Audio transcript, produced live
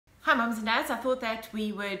Hi mums and dads, I thought that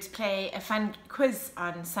we would play a fun quiz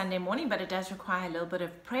on Sunday morning, but it does require a little bit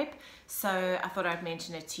of prep, so I thought I'd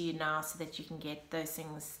mention it to you now so that you can get those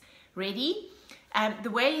things ready.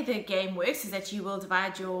 The way the game works is that you will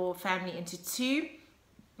divide your family into two.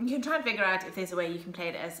 You can try and figure out if there's a way you can play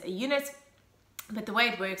it as a unit, but the way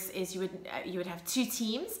it works is you would have two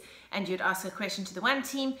teams, and you'd ask a question to the one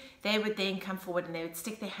team. They would then come forward and they would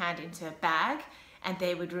stick their hand into a bag and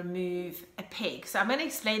they would remove a peg. So I'm going to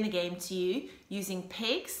explain the game to you using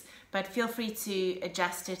pegs, but feel free to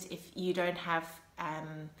adjust it if you don't have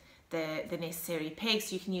the necessary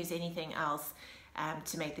pegs. You can use anything else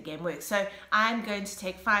to make the game work. So I'm going to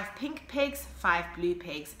take 5 pink pegs, 5 blue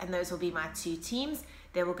pegs, and those will be my two teams.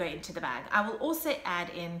 They will go into the bag. I will also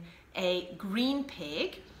add in a green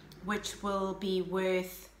peg, which will be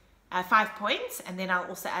worth 5 points, and then I'll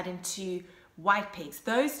also add in 2 white pegs.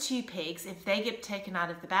 Those 2 pegs, if they get taken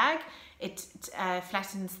out of the bag, it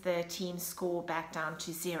flattens the team's score back down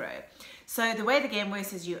to 0. So the way the game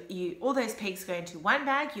works is you all those pegs go into one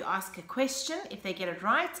bag. You ask a question. If they get it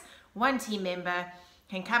right, one team member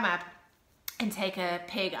can come up and take a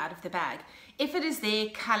peg out of the bag. If it is their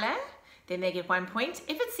color, then they get 1 point.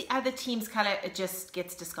 If it's the other team's color, it just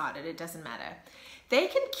gets discarded. It doesn't matter. They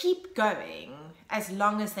can keep going as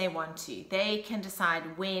long as they want to. They can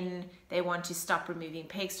decide when they want to stop removing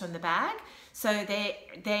pegs from the bag. So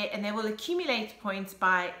they will accumulate points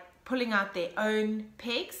by pulling out their own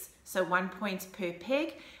pegs, so 1 point per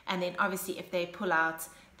peg. And then obviously if they pull out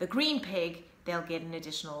the green peg, they'll get an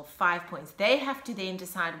additional 5 points. They have to then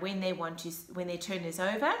decide when their turn is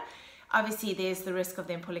over. Obviously, there's the risk of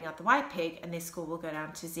them pulling out the white peg and their score will go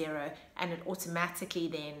down to 0, and it automatically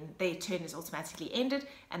then, their turn is automatically ended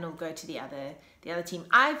and it'll go to the other team.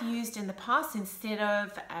 I've used in the past, instead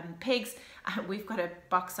of pegs, we've got a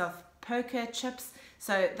box of poker chips,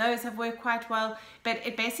 so those have worked quite well, but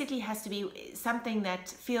it basically has to be something that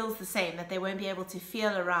feels the same, that they won't be able to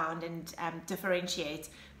feel around and differentiate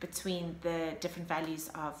between the different values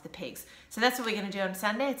of the pegs. So that's what we're going to do on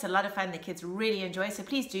Sunday. It's a lot of fun. The kids really enjoy, so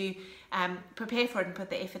please do prepare for it and put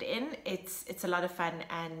the effort in. It's a lot of fun,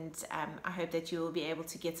 and I hope that you'll be able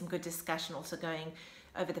to get some good discussion also going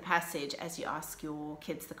over the passage as you ask your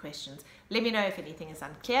kids the questions. Let me know if anything is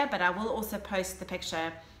unclear, but I will also post the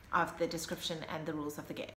picture of the description and the rules of the game.